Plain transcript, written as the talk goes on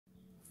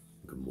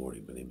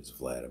morning. My name is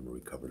Vlad. I'm a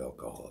recovered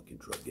alcoholic and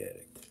drug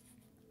addict.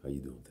 How you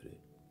doing today?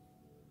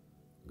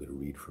 I'm going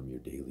to read from your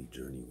daily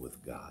journey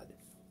with God,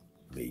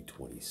 May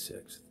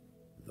 26th,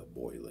 the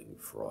boiling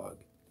frog.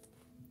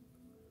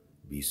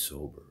 Be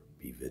sober,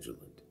 be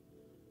vigilant,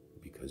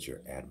 because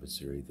your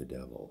adversary the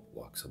devil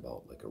walks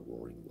about like a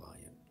roaring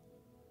lion,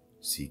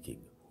 seeking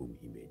whom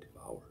he may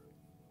devour.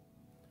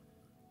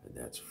 And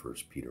that's 1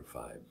 Peter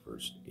 5,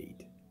 verse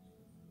 8.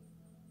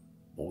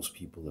 Most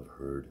people have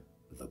heard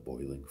the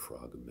boiling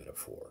frog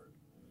metaphor.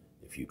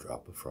 If you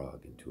drop a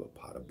frog into a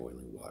pot of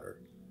boiling water,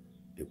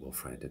 it will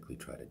frantically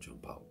try to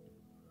jump out.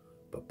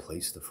 But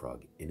place the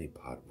frog in a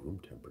pot of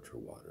room temperature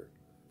water,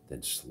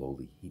 then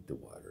slowly heat the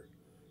water,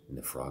 and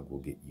the frog will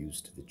get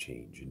used to the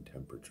change in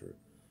temperature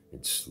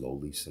and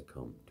slowly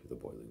succumb to the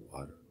boiling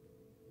water.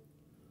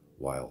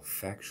 While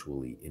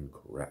factually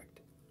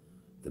incorrect,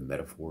 the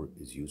metaphor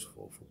is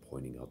useful for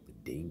pointing out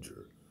the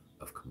danger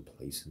of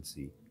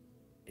complacency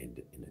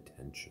and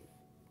inattention.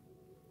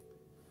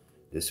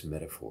 This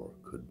metaphor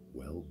could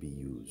well be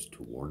used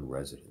to warn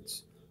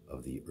residents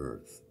of the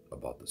earth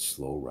about the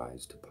slow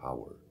rise to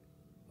power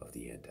of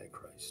the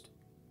Antichrist.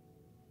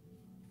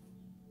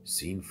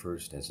 Seen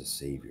first as a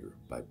savior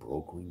by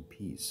brokering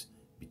peace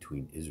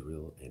between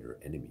Israel and her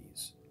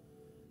enemies,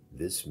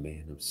 this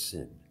man of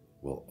sin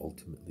will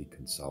ultimately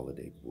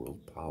consolidate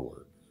world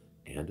power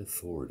and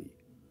authority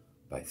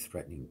by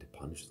threatening to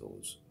punish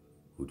those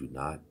who do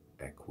not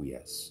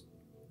acquiesce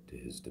to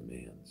his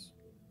demands.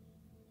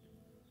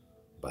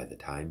 By the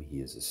time he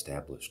is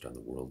established on the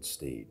world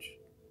stage,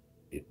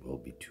 it will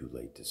be too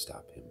late to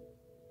stop him.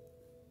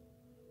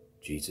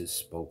 Jesus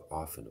spoke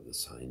often of the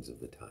signs of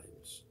the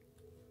times.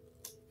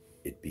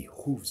 It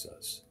behooves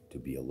us to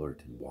be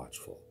alert and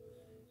watchful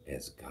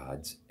as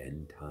God's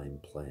end-time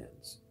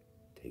plans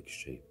take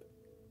shape.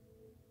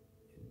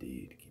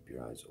 Indeed, keep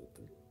your eyes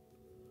open.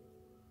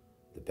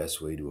 The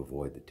best way to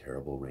avoid the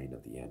terrible reign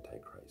of the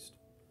Antichrist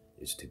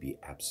is to be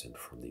absent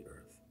from the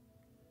earth,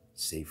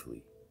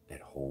 safely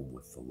at home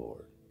with the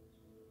Lord.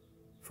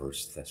 1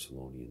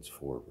 Thessalonians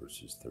 4,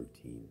 verses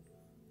 13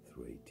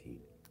 through 18.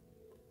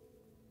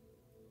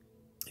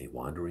 A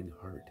wandering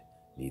heart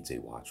needs a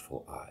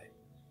watchful eye.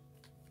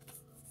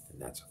 And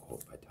that's a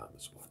quote by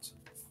Thomas Watson.